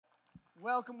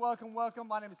Welcome, welcome, welcome.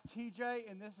 My name is TJ,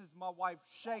 and this is my wife,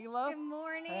 Shayla. Good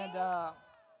morning. And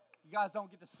you guys don't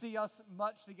get to see us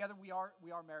much together. We are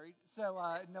married, so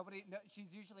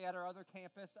she's usually at our other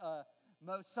campus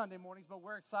most Sunday mornings, but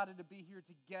we're excited to be here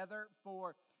together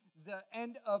for the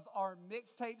end of our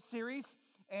mixtape series.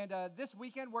 And this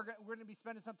weekend, we're going to be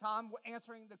spending some time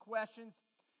answering the questions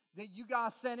that you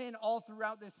guys sent in all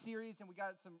throughout this series, and we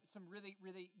got some really,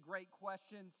 really great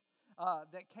questions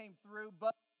that came through.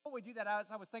 But before we do that,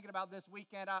 as I was thinking about this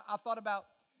weekend, I thought about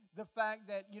the fact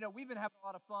that, we've been having a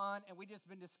lot of fun, and we've just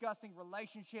been discussing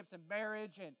relationships and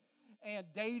marriage and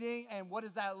dating and what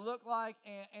does that look like.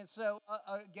 And so,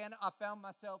 again, I found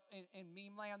myself in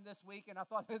meme land this week, and I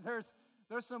thought that there's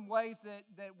some ways that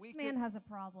we this man has a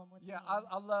problem with memes.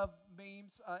 I love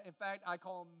memes. In fact, I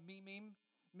call them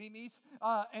memes.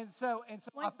 And so I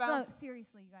found... No,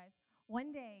 seriously, you guys.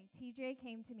 One day, TJ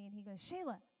came to me and he goes,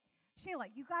 Shayla,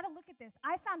 you got to look at this.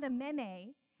 I found a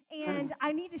meme, and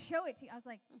I need to show it to you. I was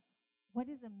like, what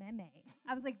is a meme?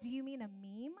 I was like, do you mean a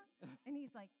meme? And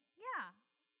he's like, yeah.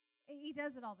 He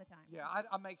does it all the time. Yeah,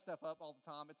 I make stuff up all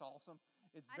the time. It's awesome.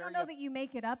 I don't know that you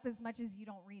make it up as much as you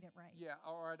don't read it right. Yeah,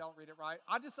 or I don't read it right.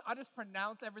 I just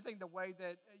pronounce everything the way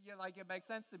that it makes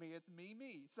sense to me. It's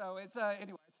me. So it's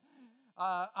anyways.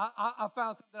 I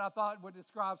found something that I thought would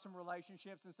describe some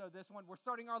relationships, and so this one, we're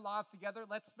starting our lives together.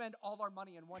 Let's spend all our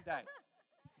money in one day.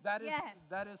 That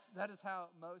is how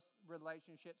most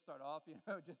relationships start off.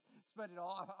 Just spend it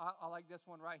all. I like this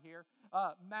one right here.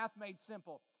 Math made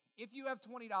simple. If you have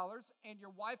 $20 and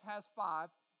your wife has $5,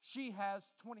 she has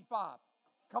 $25.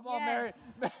 Come on,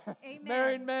 yes.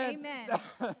 married men. Amen.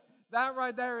 That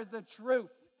right there is the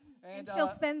truth. And she'll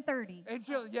spend 30. And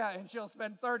she'll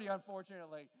spend 30,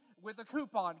 unfortunately, with a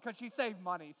coupon because she saved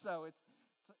money. So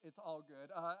it's all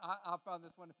good. I found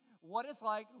this one. What it's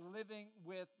like living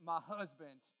with my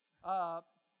husband.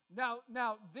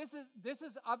 Now this is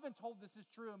I've been told this is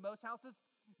true in most houses.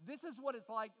 This is what it's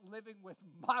like living with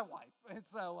my wife. And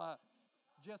so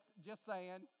just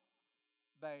saying,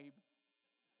 babe.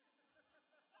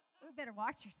 You better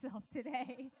watch yourself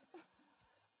today.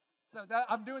 So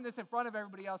I'm doing this in front of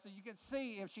everybody else so you can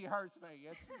see if she hurts me.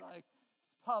 It's like,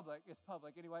 it's public.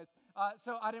 Anyways,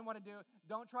 so I didn't want to do it.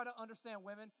 Don't try to understand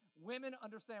women. Women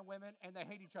understand women, and they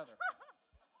hate each other.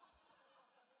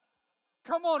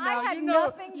 Come on now. I had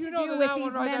nothing to do with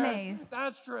these memes.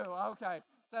 That's true. Okay.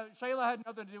 So Shayla had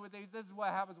nothing to do with these. This is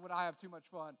what happens when I have too much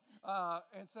fun.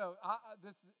 And so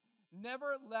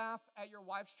never laugh at your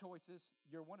wife's choices.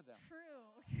 You're one of them.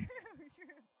 True.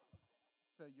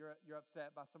 So you're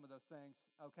upset by some of those things.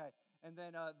 Okay. And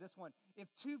then this one.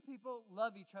 If two people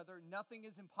love each other, nothing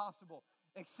is impossible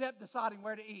except deciding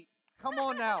where to eat. Come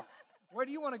on now. Where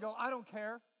do you want to go? I don't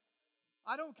care.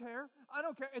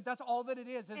 That's all that it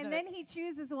is, isn't it? And then he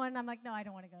chooses one, and I'm like, no, I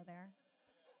don't want to go there.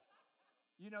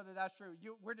 You know that's true.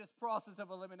 We're just process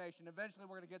of elimination. Eventually,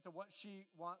 we're going to get to what she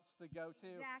wants to go to.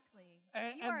 Exactly.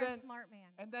 You are a smart man.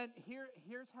 And then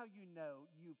here's how you know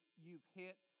you've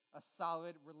hit a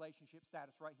solid relationship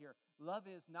status right here. Love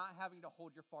is not having to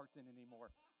hold your farts in anymore.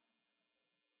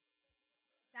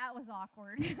 That was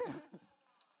awkward.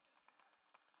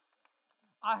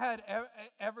 I had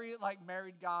every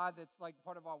married guy that's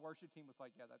part of our worship team was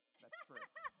like, yeah, that's true.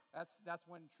 That's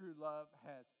when true love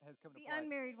has come to play. The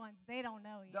unmarried ones, they don't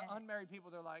know yet. The unmarried people,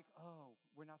 they're like, oh,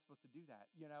 we're not supposed to do that,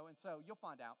 and so you'll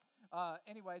find out.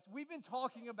 Anyways, we've been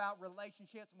talking about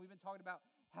relationships, and we've been talking about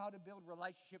how to build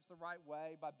relationships the right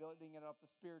way by building it up to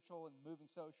spiritual and moving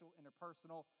social,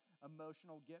 interpersonal,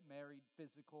 emotional, get married,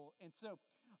 physical. And so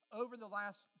over the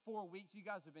last 4 weeks, you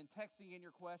guys have been texting in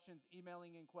your questions,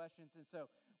 emailing in questions. And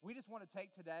so we just want to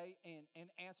take today and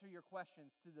answer your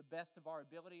questions to the best of our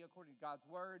ability, according to God's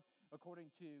word,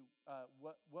 according to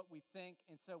what we think.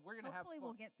 And so we're going to have fun. Hopefully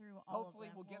we'll get through all of them.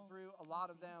 Hopefully we'll get through a lot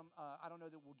of them. I don't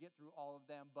know that we'll get through all of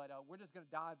them, but we're just going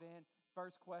to dive in.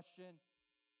 First question.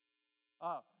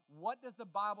 What does the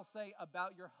Bible say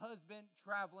about your husband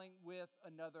traveling with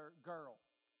another girl?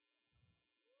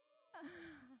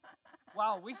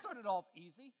 Wow, we started off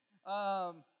easy.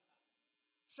 Shayla,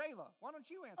 why don't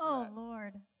you answer that? Oh,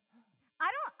 Lord. I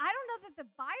don't know that the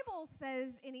Bible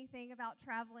says anything about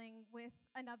traveling with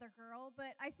another girl,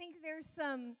 but I think there's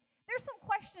some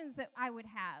questions that I would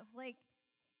have. Like,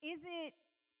 is it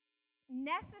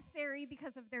necessary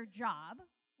because of their job?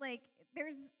 Like,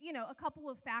 there's, a couple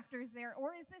of factors there.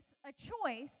 Or is this a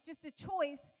choice, just a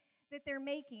choice that they're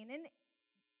making? And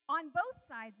on both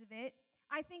sides of it,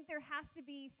 I think there has to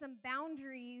be some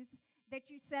boundaries that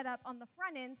you set up on the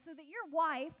front end so that your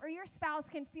wife or your spouse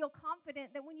can feel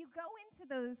confident that when you go into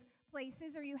those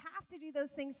places or you have to do those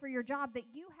things for your job, that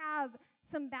you have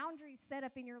some boundaries set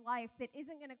up in your life that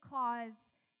isn't going to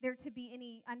cause there to be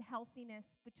any unhealthiness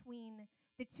between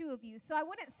the two of you. So I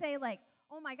wouldn't say like,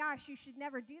 oh my gosh, you should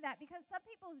never do that, because some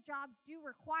people's jobs do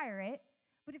require it.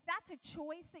 But if that's a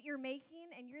choice that you're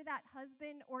making and you're that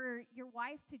husband or your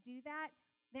wife to do that,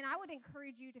 then I would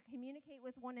encourage you to communicate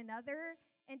with one another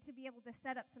and to be able to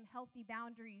set up some healthy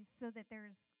boundaries so that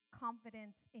there's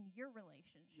confidence in your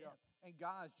relationship. Yeah. And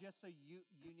guys, just so you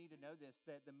need to know this,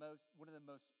 that one of the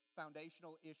most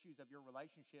foundational issues of your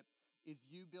relationship is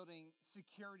you building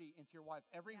security into your wife.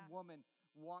 Every woman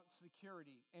wants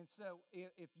security. And so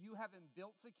if you haven't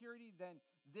built security, then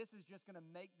this is just going to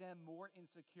make them more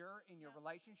insecure in your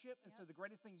relationship. And so the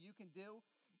greatest thing you can do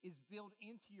is build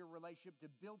into your relationship, to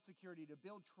build security, to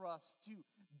build trust, to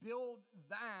build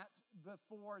that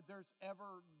before there's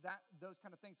ever those kind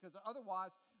of things. Because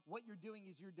otherwise, what you're doing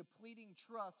is you're depleting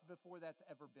trust before that's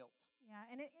ever built. Yeah,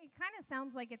 and it kind of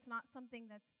sounds like it's not something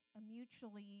that's a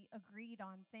mutually agreed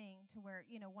on thing, to where,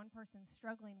 one person's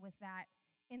struggling with that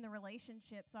in the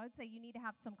relationship. So I would say you need to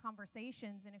have some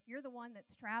conversations. And if you're the one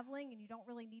that's traveling and you don't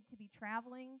really need to be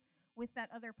traveling with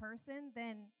that other person,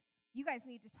 then you guys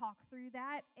need to talk through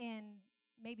that and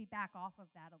maybe back off of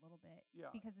that a little bit,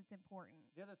 because it's important.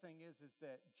 The other thing is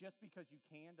that just because you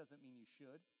can doesn't mean you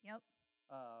should. Yep.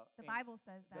 The Bible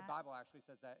says that. The Bible actually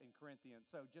says that in Corinthians.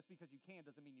 So just because you can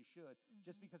doesn't mean you should. Mm-hmm.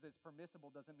 Just because it's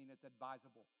permissible doesn't mean it's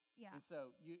advisable. Yeah. And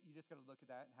so you just got to look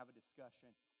at that and have a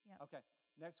discussion. Yep. Okay,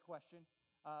 next question.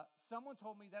 Someone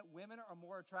told me that women are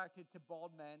more attracted to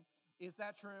bald men. Is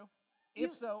that true?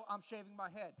 If so, I'm shaving my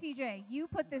head. TJ, you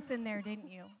put this in there,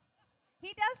 didn't you?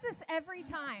 He does this every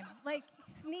time. Like,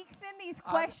 sneaks in these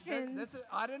questions.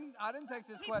 I didn't take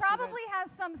this he question. He probably has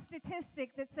some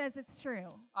statistic that says it's true.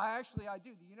 I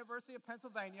do. The University of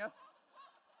Pennsylvania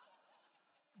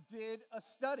did a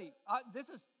study.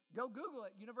 Go Google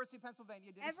it. University of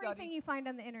Pennsylvania did a study. Everything you find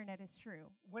on the internet is true.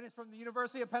 When it's from the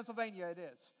University of Pennsylvania, it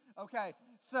is. Okay,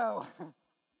 so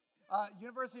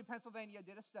University of Pennsylvania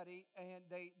did a study, and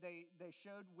they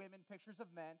showed women pictures of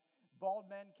men. Bald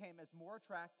men came as more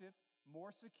attractive,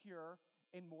 more secure,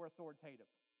 and more authoritative.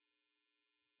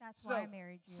 That's why I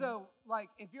married you. So, like,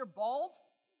 if you're bald,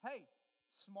 hey,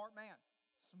 smart man.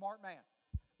 Smart man.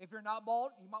 If you're not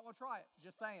bald, you might want to try it.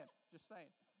 Just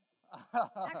saying.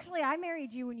 Actually, I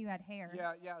married you when you had hair.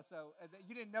 Yeah. So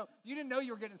you didn't know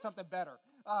you were getting something better.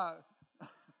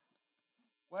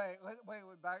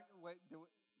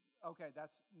 Okay,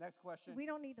 that's next question. We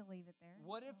don't need to leave it there.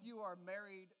 What if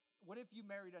you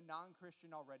married a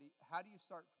non-Christian already? How do you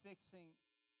start fixing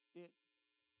it?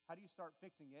 How do you start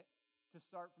fixing it to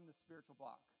start from the spiritual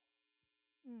block?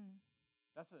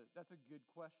 That's a good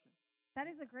question. That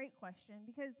is a great question,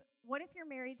 because what if you're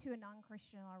married to a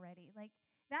non-Christian already? Like,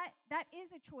 that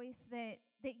is a choice that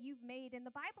you've made, and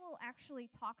the Bible actually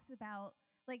talks about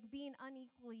like being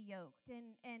unequally yoked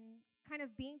and kind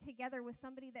of being together with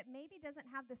somebody that maybe doesn't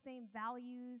have the same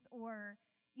values or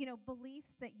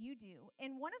beliefs that you do.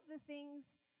 And one of the things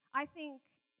I think,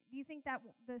 do you think that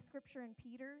the scripture in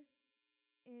Peter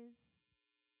is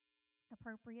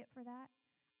appropriate for that?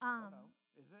 I don't know.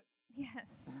 Is it?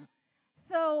 Yes.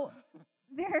 So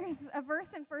there's a verse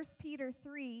in 1 Peter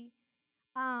 3.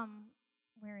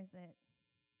 Where is it?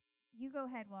 You go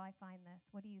ahead while I find this.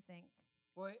 What do you think?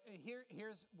 Well,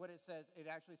 here's what it says. It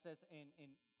actually says in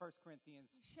 1 Corinthians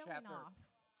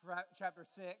chapter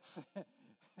 6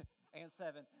 and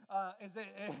 7.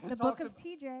 The book of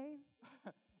TJ.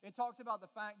 It talks about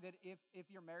the fact that if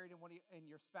you're married and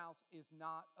your spouse is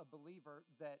not a believer,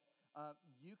 that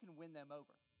you can win them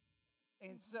over.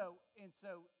 And so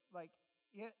like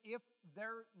if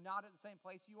they're not at the same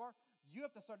place you are, you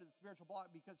have to start at the spiritual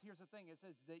block, because here's the thing. It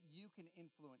says that you can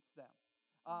influence them.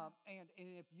 And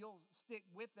if you'll stick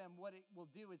with them, what it will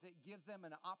do is it gives them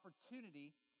an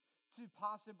opportunity to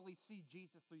possibly see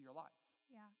Jesus through your life.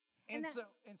 Yeah. And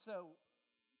so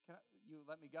you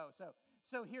let me go.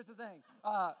 So here's the thing.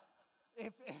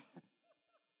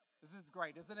 This is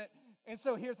great, isn't it? And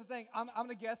so here's the thing. I'm going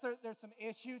to guess there's some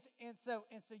issues. And so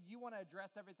you want to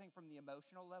address everything from the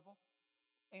emotional level.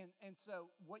 And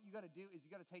so what you got to do is you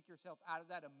got to take yourself out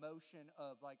of that emotion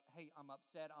of like, hey, I'm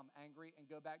upset, I'm angry, and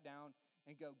go back down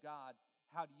and go, God,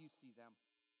 how do you see them?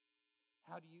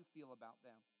 How do you feel about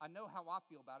them? I know how I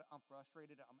feel about it. I'm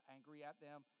frustrated. I'm angry at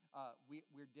them.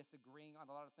 We're disagreeing on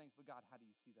a lot of things, but God, how do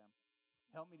you see them?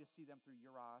 Help me to see them through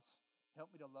your eyes.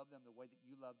 Help me to love them the way that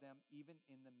you love them, even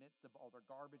in the midst of all their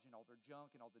garbage and all their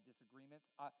junk and all the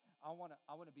disagreements. I want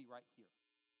to be right here.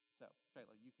 So,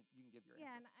 Shayla, you can give your answer.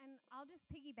 Yeah, and I'll just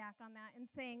piggyback on that and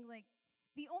saying, like,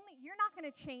 you're not going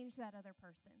to change that other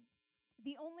person.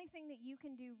 the only thing that you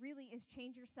can do really is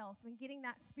change yourself and getting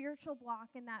that spiritual block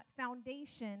and that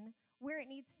foundation where it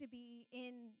needs to be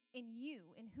in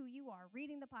you, in who you are,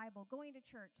 reading the Bible, going to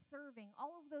church, serving.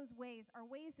 All of those ways are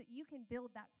ways that you can build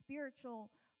that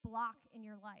spiritual block in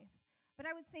your life. But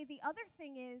I would say the other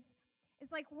thing is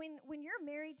like when you're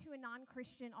married to a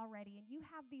non-Christian already and you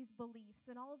have these beliefs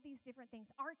and all of these different things,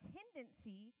 our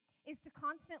tendency is to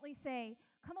constantly say,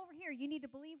 come over here, you need to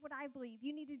believe what I believe,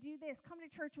 you need to do this, come to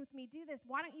church with me, do this,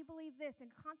 why don't you believe this, and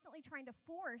constantly trying to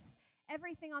force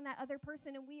everything on that other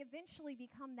person, and we eventually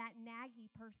become that naggy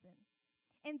person.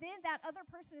 And then that other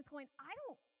person is going,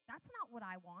 that's not what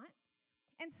I want.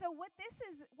 And so what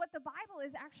the Bible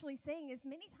is actually saying is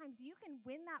many times you can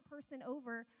win that person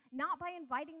over, not by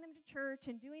inviting them to church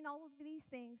and doing all of these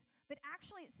things, but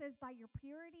actually it says by your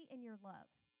purity and your love.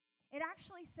 It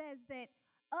actually says that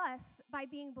us, by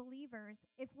being believers,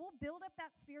 if we'll build up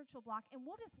that spiritual block and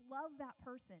we'll just love that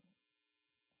person,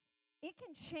 it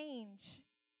can change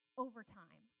over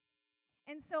time.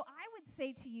 And so I would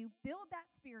say to you, build that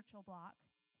spiritual block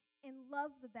and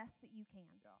love the best that you can.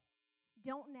 Yeah.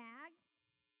 Don't nag,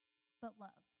 but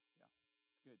love. Yeah,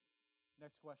 it's good.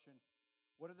 Next question.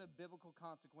 What are the biblical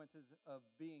consequences of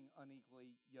being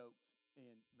unequally yoked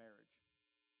in marriage?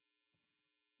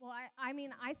 Well,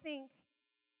 I think,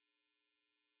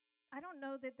 I don't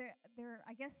know that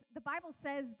I guess the Bible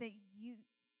says that you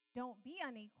don't be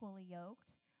unequally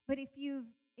yoked, but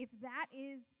if that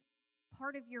is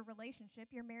part of your relationship,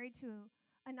 you're married to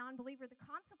a non-believer, the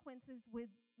consequences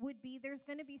would be there's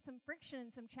going to be some friction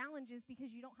and some challenges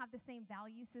because you don't have the same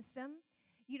value system,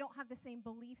 you don't have the same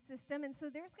belief system, and so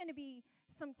there's going to be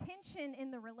some tension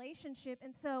in the relationship,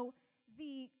 and so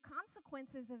the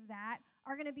consequences of that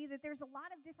are going to be that there's a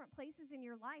lot of different places in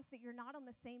your life that you're not on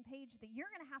the same page, that you're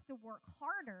going to have to work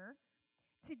harder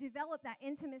to develop that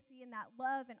intimacy and that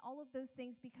love and all of those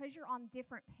things because you're on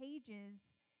different pages,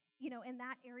 in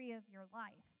that area of your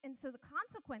life. And so the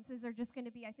consequences are just going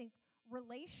to be, I think,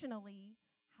 relationally,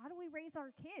 how do we raise our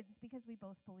kids because we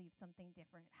both believe something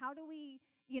different? How do we,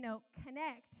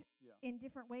 connect in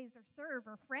different ways or serve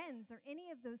or friends or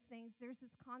any of those things? There's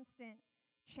this constant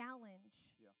challenge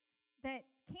that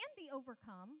can be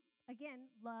overcome.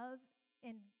 Again, love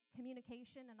and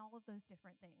communication and all of those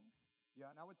different things.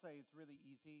 Yeah, and I would say it's really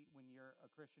easy when you're a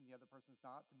Christian, the other person's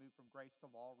not, to move from grace to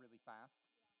law really fast,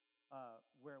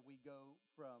 where we go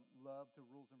from love to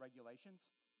rules and regulations.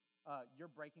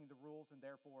 You're breaking the rules, and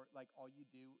therefore, all you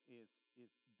do is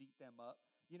beat them up.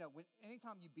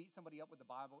 Anytime you beat somebody up with the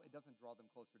Bible, it doesn't draw them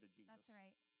closer to Jesus. That's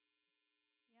right.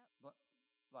 Yep.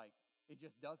 But, it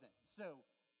just doesn't. So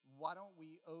why don't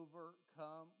we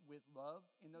overcome with love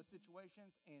in those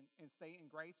situations and stay in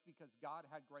grace, because God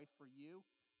had grace for you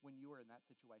when you were in that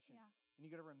situation. Yeah. And you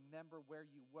got to remember where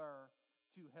you were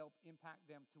to help impact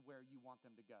them to where you want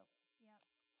them to go. Yep.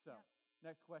 So,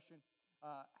 Next question.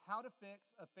 How to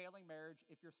fix a failing marriage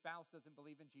if your spouse doesn't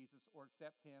believe in Jesus or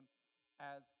accept him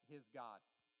as his God?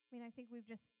 I think we've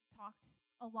just talked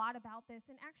a lot about this.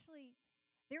 And actually,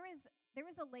 there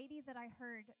was a lady that I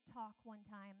heard talk one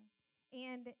time,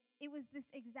 and it was this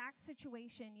exact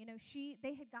situation.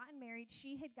 They had gotten married,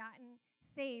 she had gotten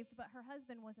saved, but her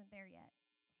husband wasn't there yet.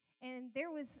 And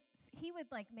he would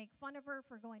make fun of her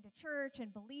for going to church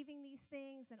and believing these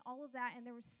things and all of that. And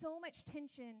there was so much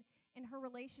tension in her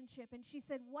relationship. And she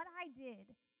said, what I did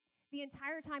the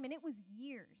entire time, and it was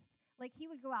years, he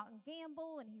would go out and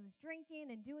gamble and he was drinking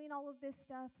and doing all of this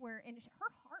stuff and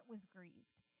her heart was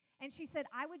grieved. And she said,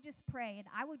 I would just pray and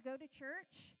I would go to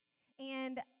church,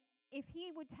 and if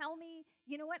he would tell me,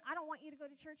 you know what, I don't want you to go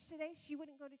to church today, she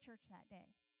wouldn't go to church that day.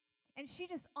 And she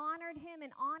just honored him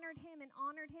and honored him and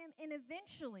honored him. And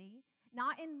eventually,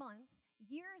 not in months,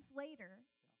 years later,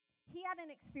 he had an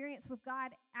experience with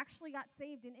God, actually got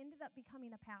saved, and ended up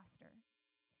becoming a pastor.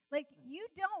 You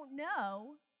don't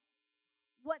know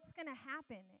what's going to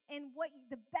happen. And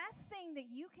the best thing that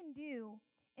you can do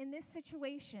in this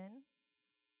situation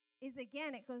is,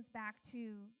 again, it goes back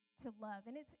to love.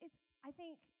 And it's I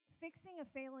think fixing a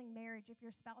failing marriage, if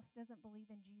your spouse doesn't believe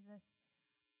in Jesus,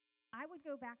 I would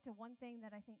go back to one thing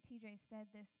that I think TJ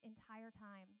said this entire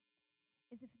time,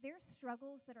 is if there's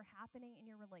struggles that are happening in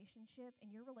your relationship and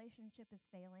your relationship is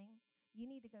failing, you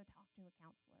need to go talk to a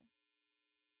counselor.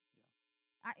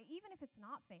 Yeah. Even if it's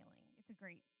not failing, it's a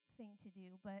great thing to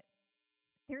do, but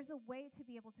there's a way to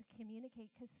be able to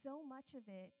communicate, because so much of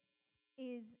it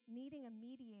is needing a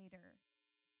mediator,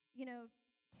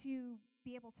 to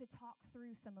be able to talk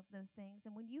through some of those things.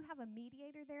 And when you have a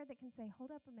mediator there that can say,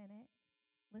 hold up a minute,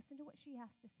 listen to what she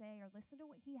has to say, or listen to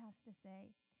what he has to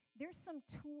say, there's some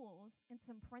tools and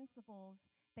some principles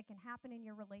that can happen in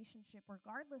your relationship,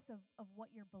 regardless of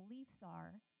what your beliefs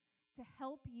are, to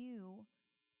help you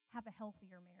have a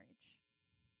healthier marriage.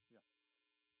 Yeah.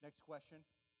 Next question.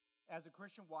 As a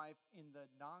Christian wife and the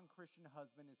non-Christian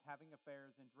husband is having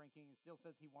affairs and drinking and still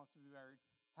says he wants to be married,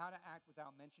 how to act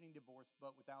without mentioning divorce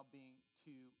but without being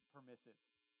too permissive?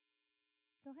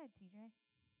 Go ahead, TJ.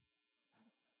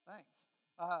 Thanks.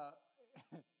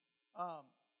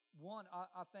 One,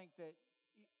 I think that,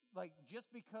 like,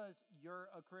 just because you're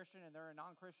a Christian and they're a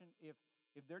non-Christian, if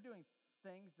they're doing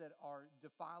things that are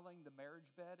defiling the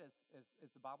marriage bed, as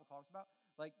the Bible talks about,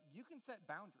 like, you can set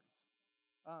boundaries.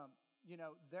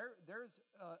 There's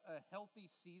a healthy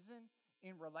season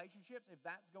in relationships. If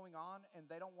that's going on and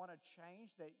they don't want to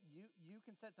change, that you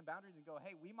can set some boundaries and go,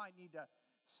 hey, we might need to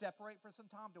separate for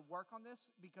some time to work on this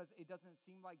because it doesn't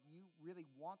seem like you really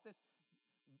want this.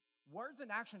 Words and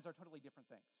actions are totally different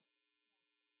things.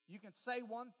 You can say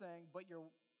one thing, but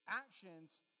your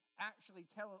actions actually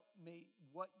tell me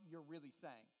what you're really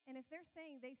saying. And if they're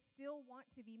saying they still want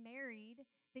to be married,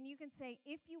 then you can say,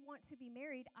 if you want to be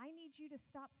married, I need you to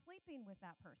stop sleeping with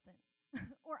that person.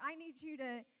 Or I need you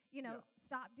to,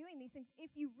 stop doing these things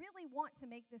if you really want to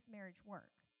make this marriage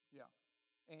work. Yeah.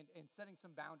 And setting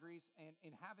some boundaries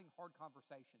and having hard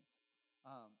conversations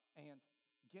and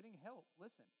getting help.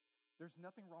 Listen, there's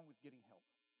nothing wrong with getting help.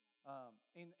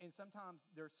 And sometimes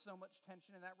there's so much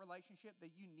tension in that relationship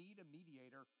that you need a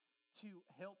mediator to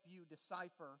help you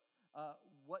decipher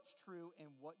what's true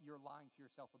and what you're lying to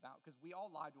yourself about. Because we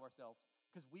all lie to ourselves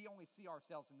because we only see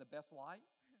ourselves in the best light.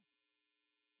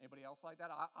 Anybody else like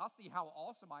that? I see how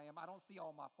awesome I am. I don't see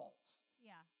all my faults.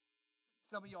 Yeah.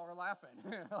 Some of y'all are laughing.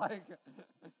 Like,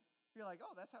 you're like,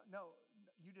 oh, that's how. No,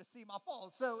 you just see my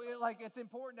faults. So it's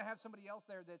important to have somebody else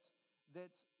there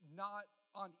that's not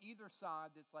on either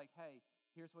side. That's like, hey,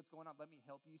 here's what's going on. Let me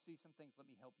help you see some things. Let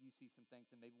me help you see some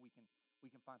things, and maybe we can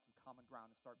find some common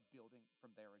ground and start building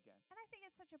from there again. And I think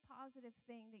it's such a positive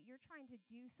thing that you're trying to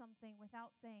do something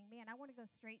without saying, man, I want to go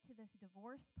straight to this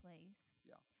divorce place.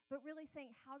 Yeah. But really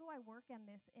saying, how do I work on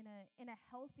this in a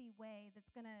healthy way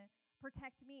that's going to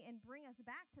protect me and bring us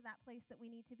back to that place that we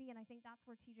need to be. And I think that's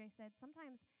where TJ said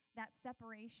sometimes that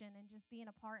separation and just being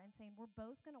apart and saying we're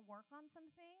both going to work on some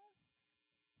things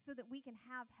so that we can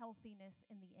have healthiness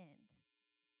in the end.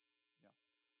 Yeah.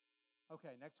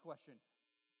 Okay, next question.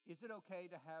 Is it okay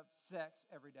to have sex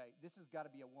every day? This has got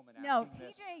to be a woman asking No, this.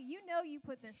 TJ, you know you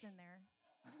put this in there.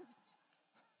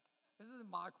 This isn't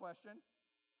my question.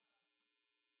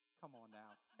 Come on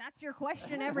now. That's your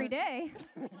question every day.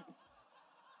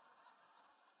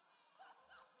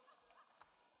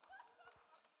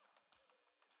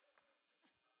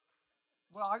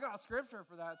 Well, I got a scripture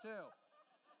for that too.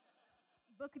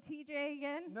 Book of TJ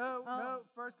again? No.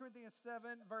 1 Corinthians 7,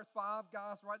 verse 5.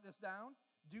 Guys, write this down.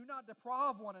 Do not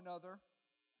deprive one another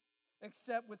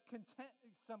except with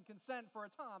some consent for a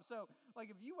time. So, like,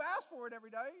 if you ask for it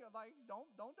every day, like,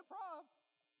 don't deprive.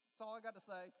 That's all I got to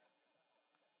say.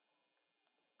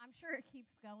 I'm sure it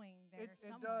keeps going there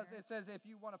somewhere. It does. It says if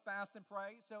you want to fast and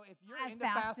pray. So if you're into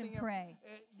fast fasting and pray.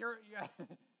 if you're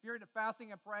into fasting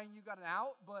and praying, you got an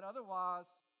out. But otherwise,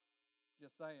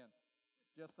 just saying.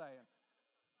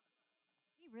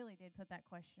 He really did put that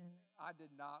question in there. I did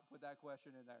not put that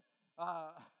question in there.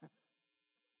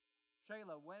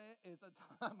 Shayla, when is a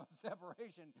time of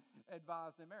separation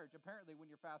advised in marriage? Apparently when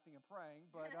you're fasting and praying,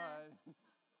 but...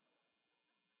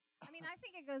 I mean, I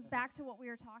think it goes back to what we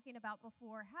were talking about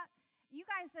before. You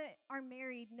guys that are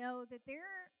married know that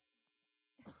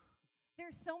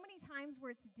there's so many times where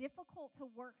it's difficult to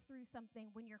work through something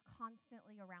when you're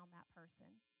constantly around that person.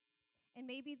 And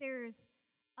maybe there's,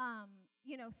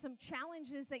 some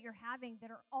challenges that you're having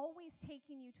that are always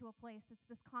taking you to a place that's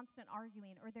this constant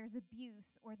arguing, or there's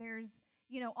abuse, or there's,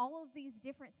 all of these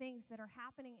different things that are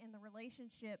happening in the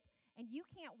relationship, and you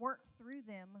can't work through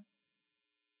them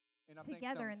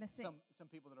together in the same. Some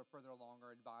people that are further along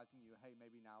are advising you, hey,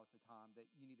 maybe now is the time that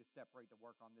you need to separate to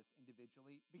work on this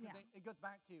individually. Because it goes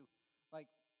back to,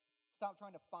 like, stop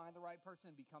trying to find the right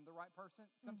person and become the right person.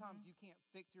 Sometimes you can't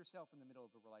fix yourself in the middle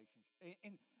of a relationship.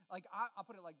 And like, I'll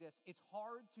put it like this. It's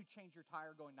hard to change your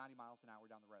tire going 90 miles an hour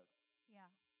down the road. Yeah.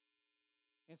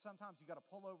 And sometimes you got to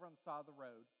pull over on the side of the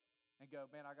road and go,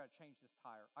 man, I got to change this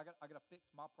tire. I got to fix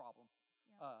my problem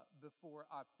before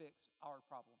I fix our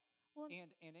problem. Well,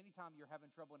 and anytime you're having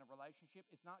trouble in a relationship,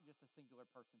 it's not just a singular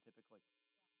person typically.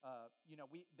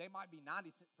 They might be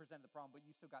 90% of the problem, but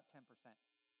you still got 10%.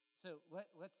 So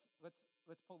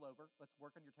let's pull over. Let's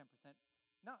work on your 10%.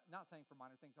 Not saying for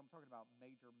minor things. I'm talking about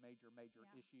major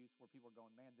issues where people are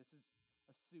going, man, this is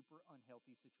a super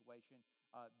unhealthy situation.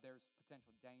 There's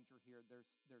potential danger here.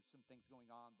 there's some things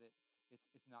going on that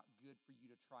it's not good for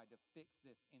you to try to fix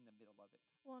this in the middle of it.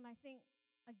 Well, and I think,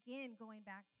 again, going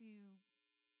back to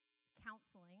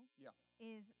counseling Yeah.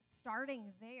 is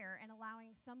starting there and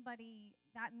allowing somebody,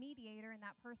 that mediator and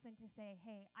that person, to say,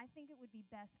 hey, I think it would be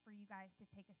best for you guys to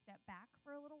take a step back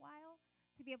for a little while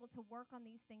to be able to work on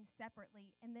these things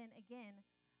separately and then, again,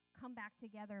 come back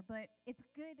together. But it's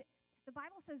good. The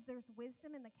Bible says there's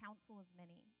wisdom in the counsel of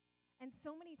many. And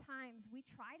so many times we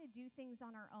try to do things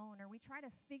on our own, or we try to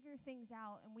figure things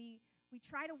out, and we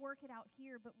try to work it out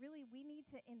here, but really we need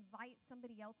to invite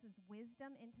somebody else's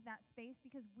wisdom into that space,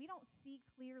 because we don't see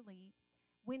clearly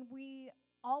when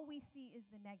all we see is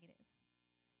the negative.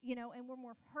 And when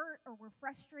we're hurt or we're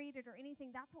frustrated or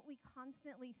anything, that's what we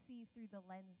constantly see through the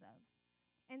lens of.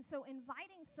 And so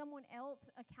inviting someone else,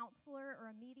 a counselor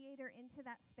or a mediator, into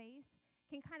that space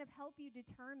can kind of help you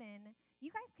determine,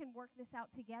 you guys can work this out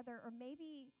together, or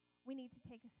maybe we need to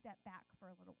take a step back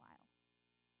for a little while.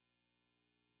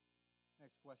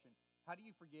 Next question. How do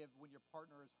you forgive when your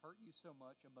partner has hurt you so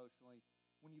much emotionally,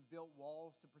 when you've built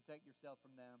walls to protect yourself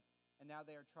from them, and now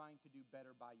they are trying to do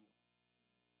better by you?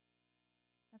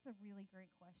 That's a really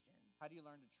great question. How do you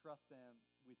learn to trust them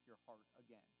with your heart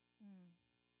again?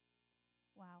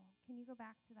 Wow. Can you go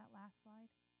back to that last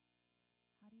slide?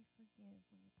 How do you forgive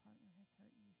when your partner has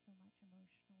hurt you so much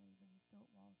emotionally, when you've built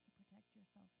walls to protect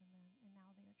yourself from them, and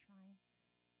now they are trying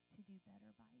to do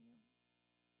better by you?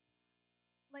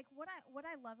 Like, what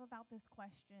I love about this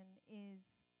question is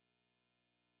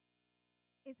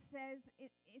it says,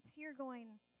 it's here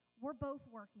going, we're both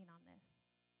working on this.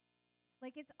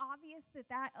 Like, it's obvious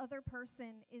that other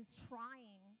person is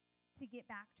trying to get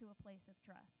back to a place of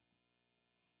trust.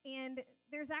 And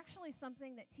there's actually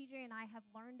something that TJ and I have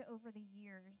learned over the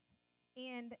years,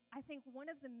 and I think one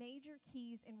of the major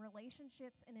keys in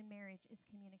relationships and in marriage is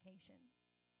communication.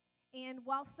 And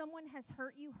while someone has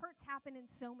hurt you, hurts happen in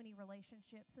so many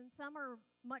relationships, and some are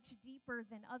much deeper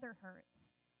than other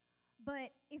hurts. But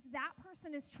if that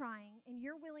person is trying and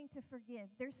you're willing to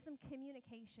forgive, there's some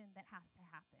communication that has to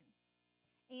happen.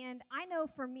 And I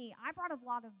know for me, I brought a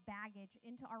lot of baggage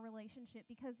into our relationship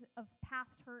because of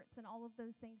past hurts and all of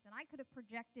those things, and I could have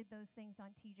projected those things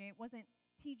on TJ. It wasn't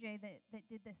TJ that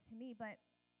did this to me, but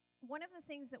one of the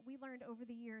things that we learned over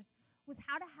the years was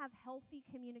how to have healthy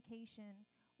communication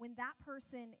when that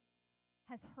person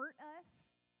has hurt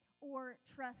us or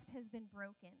trust has been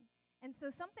broken. And so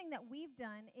something that we've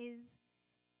done is,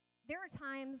 there are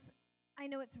times, I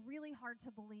know it's really hard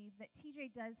to believe, that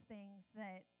TJ does things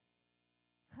that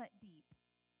cut deep.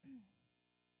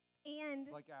 And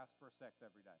like ask for sex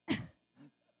every day.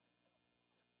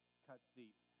 Cuts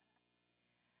deep.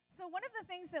 So one of the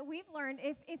things that we've learned,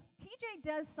 if TJ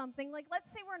does something, like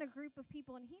let's say we're in a group of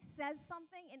people and he says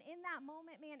something, and in that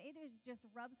moment, man, it just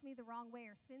rubs me the wrong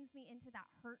way or sends me into that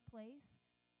hurt place.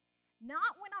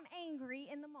 Not when I'm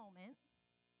angry in the moment,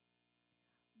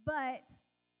 but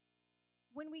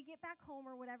when we get back home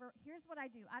or whatever, here's what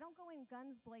I do. I don't go in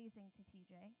guns blazing to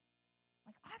TJ.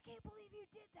 Like, I can't believe you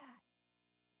did that.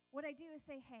 What I do is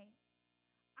say, hey,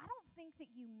 I don't think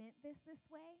that you meant this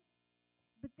way,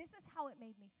 but this is how it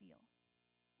made me feel.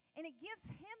 And it gives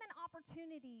him an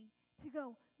opportunity to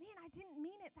go, man, I didn't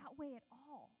mean it that way at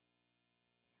all.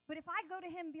 But if I go to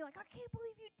him and be like, I can't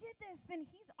believe you did this, then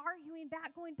he's arguing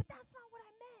back going, but that's not what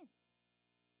I meant.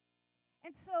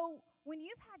 And so when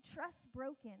you've had trust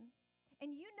broken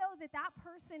and you know that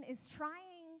person is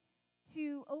trying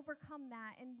to overcome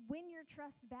that and win your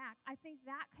trust back, I think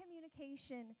that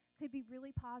communication could be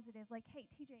really positive. Like, hey,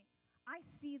 TJ, I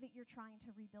see that you're trying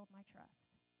to rebuild my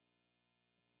trust.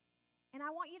 And I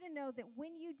want you to know that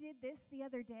when you did this the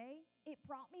other day, it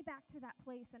brought me back to that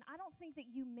place, and I don't think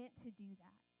that you meant to do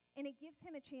that. And it gives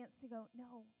him a chance to go,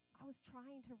 no, I was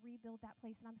trying to rebuild that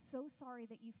place, and I'm so sorry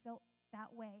that you felt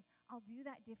that way. I'll do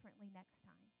that differently next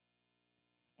time.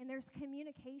 And there's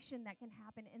communication that can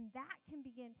happen, and that can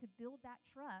begin to build that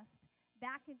trust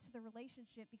back into the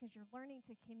relationship, because you're learning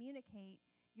to communicate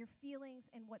your feelings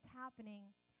and what's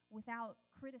happening without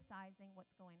criticizing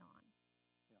what's going on.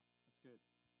 Yeah, that's good.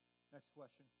 Next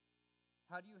question.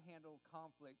 How do you handle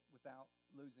conflict without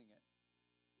losing it?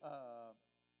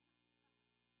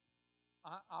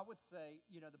 I would say,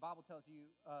 the Bible tells you,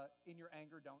 in your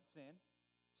anger, don't sin.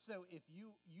 So if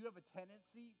you have a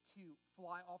tendency to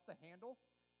fly off the handle,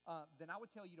 then I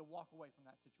would tell you to walk away from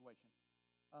that situation.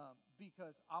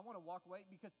 Because I want to walk away,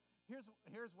 because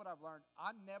here's what I've learned.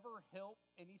 I never help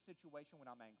any situation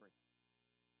when I'm angry.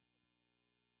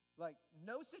 Like,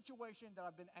 no situation that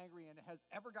I've been angry in has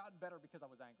ever gotten better because I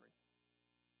was angry.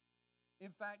 In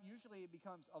fact, usually it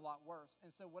becomes a lot worse. And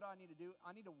so what do I need to do?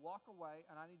 I need to walk away,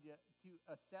 and I need to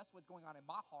assess what's going on in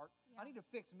my heart. I need to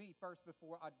fix me first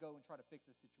before I'd go and try to fix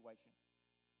the situation.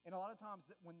 And a lot of times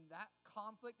when that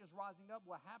conflict is rising up,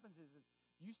 what happens is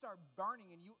you start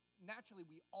burning, and naturally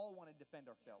we all want to defend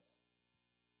ourselves.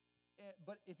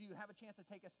 But if you have a chance to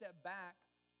take a step back,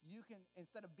 you can,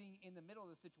 instead of being in the middle of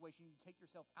the situation, you take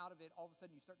yourself out of it. All of a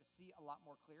sudden you start to see a lot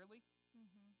more clearly.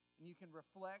 And you can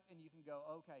reflect, and you can go,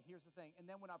 okay, here's the thing. And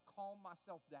then when I've calmed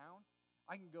myself down,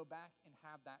 I can go back and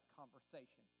have that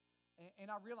conversation. And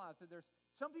I realize that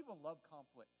some people love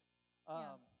conflict.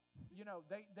 You know,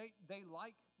 they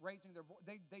like raising their voice.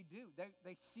 They do.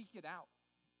 They seek it out.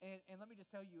 And let me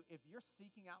just tell you, if you're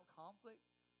seeking out conflict,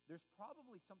 there's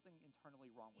probably something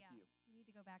internally wrong with you. You need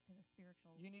to go back to the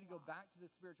spiritual You need to go back to the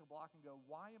spiritual block and go,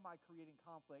 why am I creating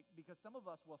conflict? Because some of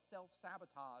us will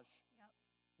self-sabotage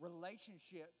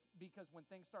relationships, because when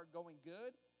things start going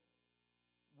good,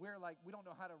 we're like, we don't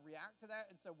know how to react to that.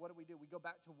 And so what do? We go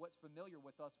back to what's familiar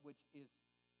with us, which is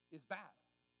bad.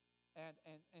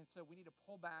 And so we need to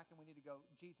pull back, and we need to go,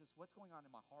 Jesus, what's going on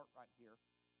in my heart right here?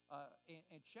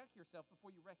 And check yourself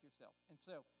before you wreck yourself. And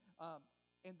so,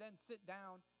 and then sit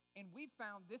down. And we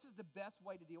found this is the best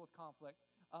way to deal with conflict.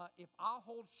 If I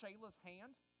hold Shayla's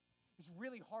hand, it's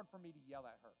really hard for me to yell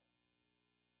at her.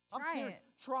 I'm serious.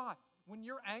 Try. When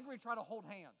you're angry, try to hold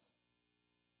hands.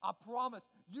 I promise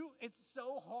you, it's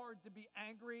so hard to be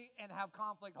angry and have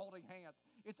conflict holding hands.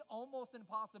 It's almost an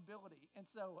impossibility. And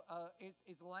so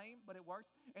it's lame, but it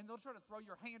works. And they'll try to throw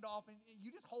your hand off, and you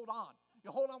just hold on.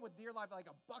 You hold on with dear life like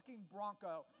a bucking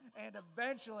bronco, and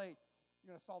eventually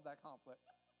you're going to solve that conflict.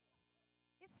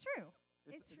 It's true.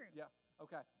 It's true. Yeah.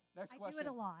 Okay. Next question. I do it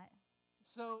a lot.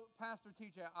 So, Pastor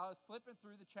TJ, I was flipping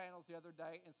through the channels the other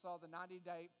day and saw the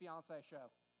 90-Day Fiancé show.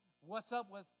 What's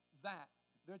up with that?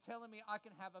 They're telling me I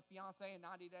can have a fiancé in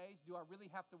 90 days. Do I really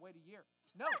have to wait a year?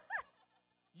 No.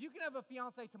 You can have a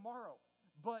fiancé tomorrow.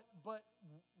 But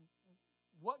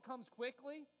what comes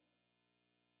quickly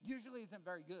usually isn't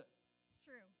very good. It's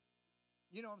true.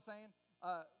 You know what I'm saying?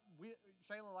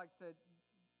 Shayla likes to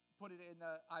put it in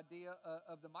the idea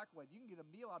of the microwave. You can get a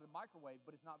meal out of the microwave,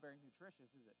 but it's not very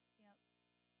nutritious, is it?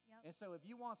 Yep. And so if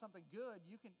you want something good,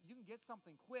 you can get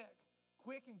something quick.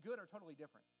 Quick and good are totally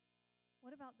different.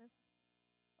 What about this?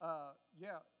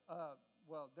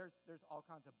 Well, there's all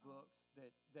kinds of books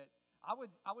that I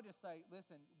would just say,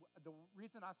 listen, the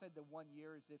reason I said the 1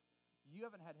 year is if you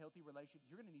haven't had healthy relationships,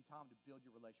 you're going to need time to build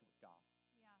your relationship with God.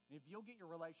 And if you'll get your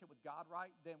relationship with God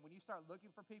right, then when you start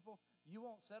looking for people, you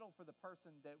won't settle for the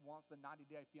person that wants the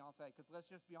 90-day fiancé. Because let's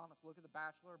just be honest, look at The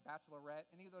Bachelor, Bachelorette,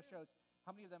 any of those shows,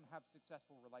 how many of them have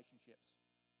successful relationships?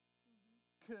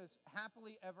 Because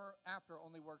happily ever after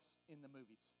only works in the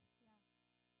movies.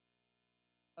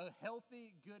 A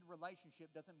healthy, good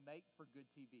relationship doesn't make for good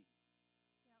TV.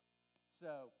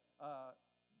 So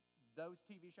those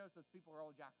TV shows, those people are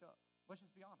all jacked up. Let's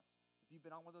just be honest. If you've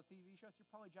been on one of those TV shows, you're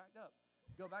probably jacked up.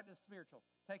 Go back to the spiritual.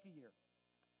 Take a year.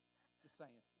 Just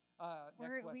saying. Next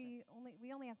question.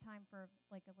 We only have time for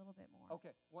like a little bit more.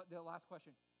 Okay. The last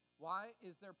question. Why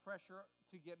is there pressure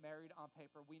to get married on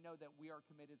paper? We know that we are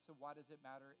committed, so why does it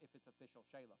matter if it's official?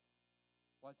 Shayla,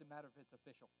 why does it matter if it's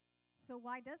official? So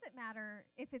why does it matter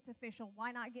if it's official?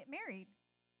 Why not get married?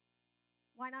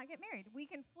 Why not get married? We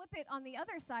can flip it on the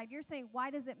other side. You're saying,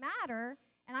 why does it matter?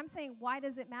 And I'm saying, why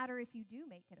does it matter if you do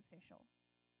make it official?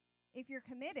 If you're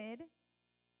committed,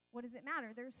 what does it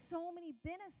matter? There's so many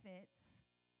benefits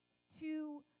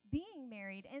to being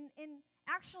married. And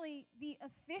actually, the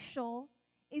official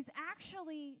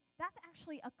that's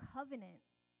actually a covenant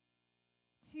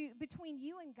between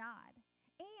you and God.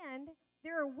 And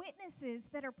there are witnesses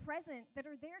that are present that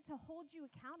are there to hold you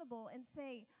accountable and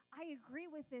say, I agree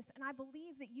with this, and I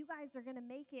believe that you guys are going to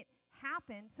make it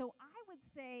happen. So I would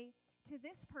say to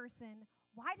this person,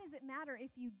 why does it matter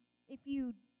if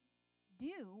you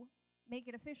do make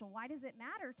it official? Why does it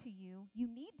matter to you? You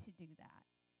need to do that.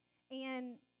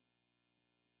 And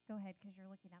go ahead, because you're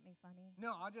looking at me funny.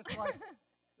 No, I just like,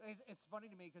 it's funny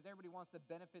to me because everybody wants the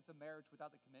benefits of marriage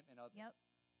without the commitment of it. Yep.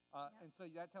 And so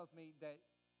that tells me that,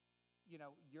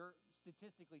 you're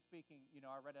statistically speaking,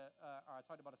 I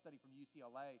talked about a study from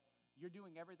UCLA. You're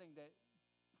doing everything that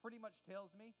pretty much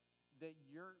tells me that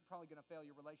you're probably going to fail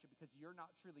your relationship because you're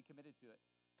not truly committed to it.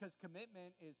 Because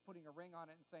commitment is putting a ring on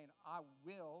it and saying, I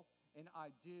will and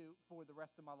I do for the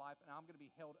rest of my life, and I'm going to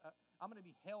be held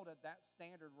at that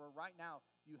standard where right now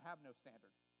you have no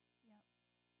standard.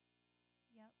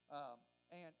 Yep.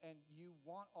 And you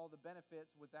want all the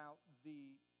benefits without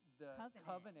the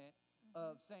covenant.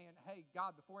 of saying, hey,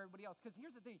 God, before everybody else. Because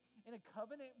here's the thing. In a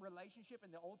covenant relationship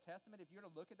in the Old Testament, if you were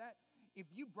to look at that, if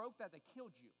you broke that, they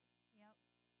killed you. Yep.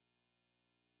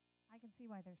 I can see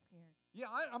why they're scared. Yeah,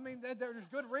 I mean, there's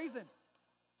good reason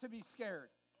to be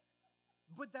scared.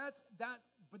 But that's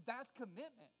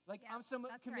commitment. Like, Yeah, I'm so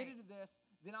that's committed right. to this,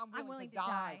 then I'm I'm willing willing to to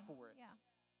die die. for it. Yeah,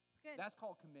 it's good. That's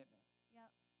called commitment.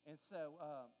 Yep. And so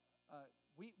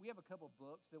we have a couple of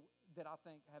books that I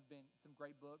think have been some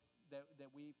great books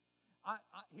that we've.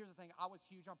 Here's the thing. I was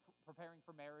huge on preparing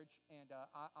for marriage, and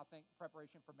I think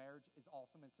preparation for marriage is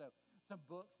awesome. And so some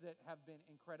books that have been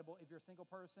incredible. If you're a single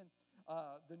person,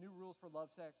 The New Rules for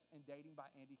Love, Sex, and Dating by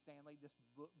Andy Stanley. This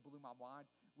book blew my mind.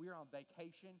 We were on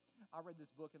vacation. I read this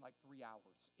book in like 3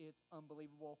 hours. It's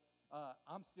unbelievable.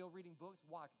 I'm still reading books.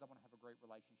 Why? Because I want to have a great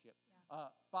relationship. Yeah.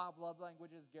 5 Love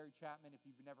Languages, Gary Chapman, if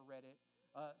you've never read it.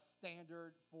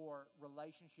 Standard for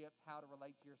relationships, how to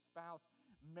relate to your spouse.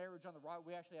 Marriage on the Right.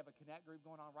 We actually have a Connect group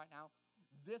going on right now.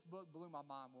 This book blew my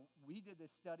mind. When we did this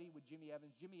study with Jimmy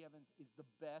Evans, Jimmy Evans is the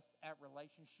best at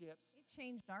relationships. It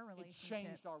changed our relationship. It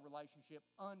changed our relationship.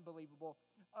 Unbelievable.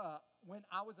 When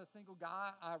I was a single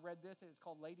guy, I read this. It's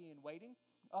called Lady in Waiting.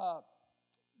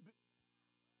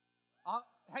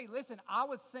 Hey, listen, I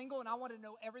was single and I wanted to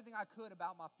know everything I could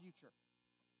about my future.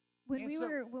 When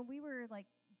we were like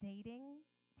dating,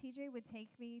 TJ would take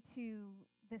me to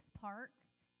this park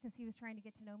because he was trying to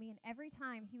get to know me, and every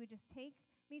time he would just take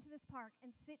me to this park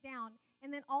and sit down,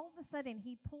 and then all of a sudden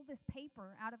he'd pull this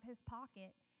paper out of his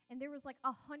pocket, and there was like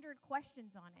 100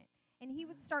 questions on it, and he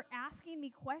would start asking me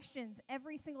questions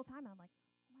every single time, and I'm like,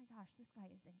 oh my gosh, this guy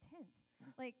is intense.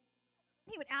 Like,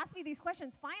 he would ask me these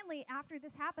questions. Finally, after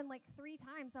this happened like 3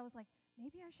 times, I was like,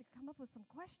 maybe I should come up with some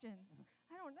questions.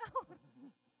 I don't know.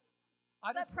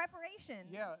 But preparation.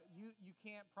 Yeah, you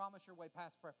can't promise your way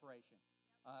past preparation.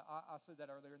 I said that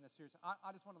earlier in the series.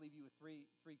 I just want to leave you with three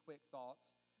quick thoughts,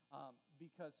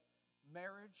 because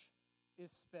marriage is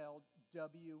spelled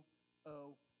W-O-R-K.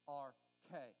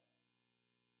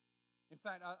 In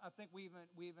fact, I think we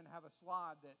even have a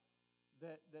slide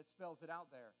that spells it out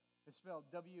there. It's spelled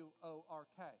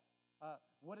W-O-R-K.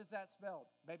 What is that spelled?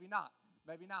 Maybe not.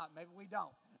 Maybe we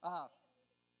don't.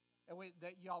 And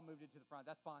y'all moved it to the front.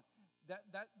 That's fine.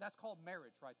 That's called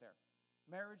marriage right there.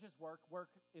 Marriage is work.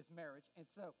 Work is marriage. And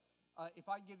so if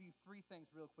I give you 3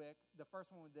 things real quick, the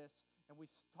first one with this, and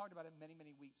we've talked about it many,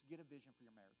 many weeks, get a vision for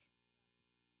your marriage.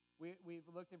 We've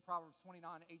looked in Proverbs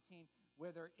 29:18,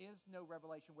 where there is no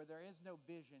revelation, where there is no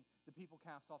vision, the people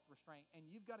cast off restraint. And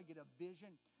you've got to get a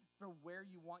vision for where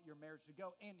you want your marriage to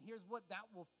go. And here's what that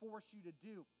will force you to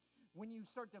do. When you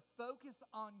start to focus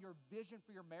on your vision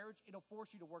for your marriage, it'll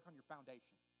force you to work on your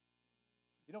foundation.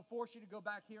 It'll force you to go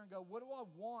back here and go, what do I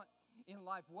want in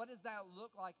life? What does that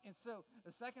look like? And so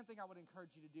the second thing I would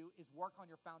encourage you to do is work on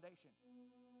your foundation.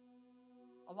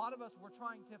 A lot of us, we're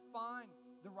trying to find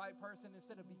the right person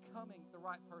instead of becoming the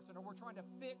right person, or we're trying to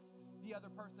fix the other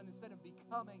person instead of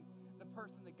becoming the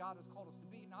person that God has called us to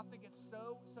be. And I think it's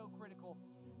so critical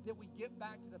that we get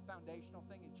back to the foundational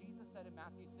thing. And Jesus said in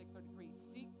Matthew 6:33,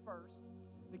 seek first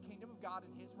the kingdom of God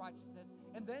and his righteousness,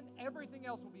 and then everything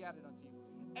else will be added unto you.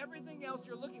 Everything else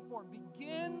you're looking for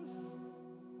begins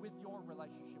with your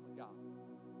relationship with God.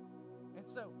 And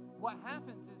so what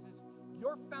happens is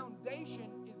your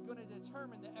foundation is going to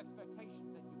determine the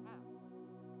expectations that you have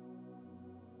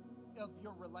of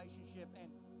your relationship.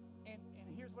 And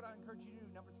here's what I encourage you to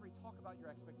do. Number 3, talk about your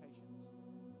expectations.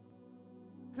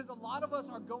 Because a lot of us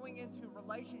are going into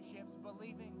relationships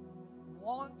believing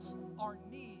wants are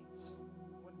needs,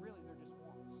 when really they're just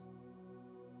wants.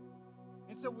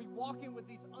 And so we walk in with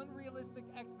these unrealistic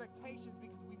expectations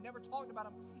because we've never talked about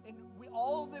them. And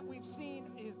all that we've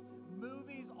seen is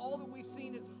movies. All that we've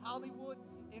seen is Hollywood.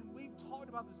 And we've talked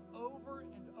about this over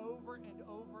and over and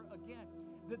over again.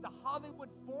 That the Hollywood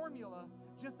formula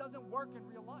just doesn't work in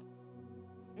real life.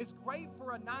 It's great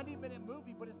for a 90-minute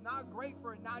movie, but it's not great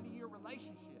for a 90-year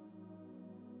relationship.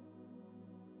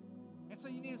 And so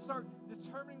you need to start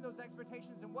determining those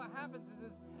expectations. And what happens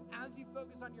is as you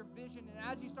focus on your vision and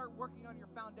as you start working on your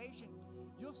foundation,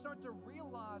 you'll start to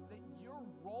realize that your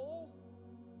role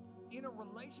in a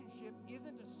relationship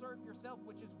isn't to serve yourself,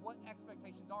 which is what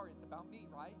expectations are. It's about me,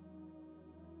 right?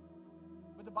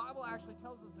 But the Bible actually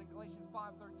tells us in Galatians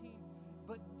 5:13,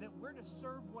 but that we're to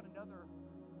serve one another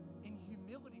in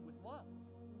humility with love.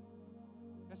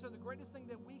 And so the greatest thing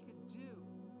that we could do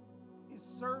is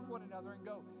serve one another and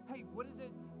go, hey, what is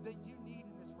it that you need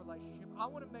in this relationship? I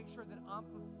want to make sure that I'm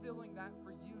fulfilling that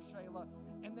for you, Shayla.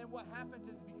 And then what happens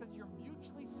is because you're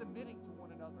mutually submitting to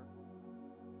one another,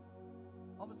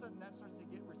 all of a sudden that starts to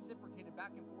get reciprocated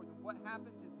back and forth. And what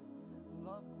happens is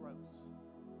love grows.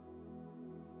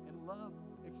 And love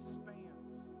expands.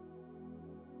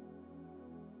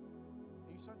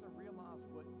 And you start to realize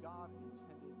what God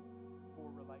intended for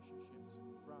relationships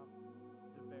from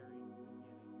the very beginning.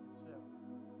 And so,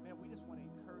 man, we just want to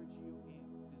encourage you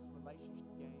in this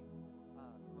relationship game.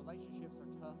 Relationships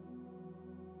are tough,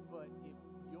 but if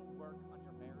you'll work on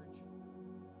your marriage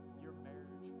will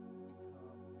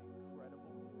become an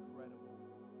incredible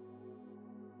relationship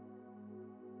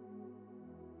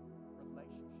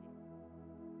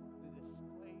that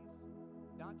displays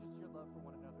not just your love for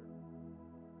one another,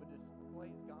 but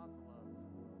displays God's love to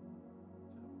the world.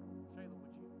 Shayla,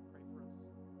 would you pray for us?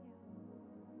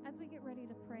 Yeah. As we get ready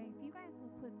to pray, if you guys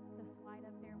will put the slide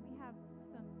up there, we have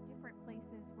some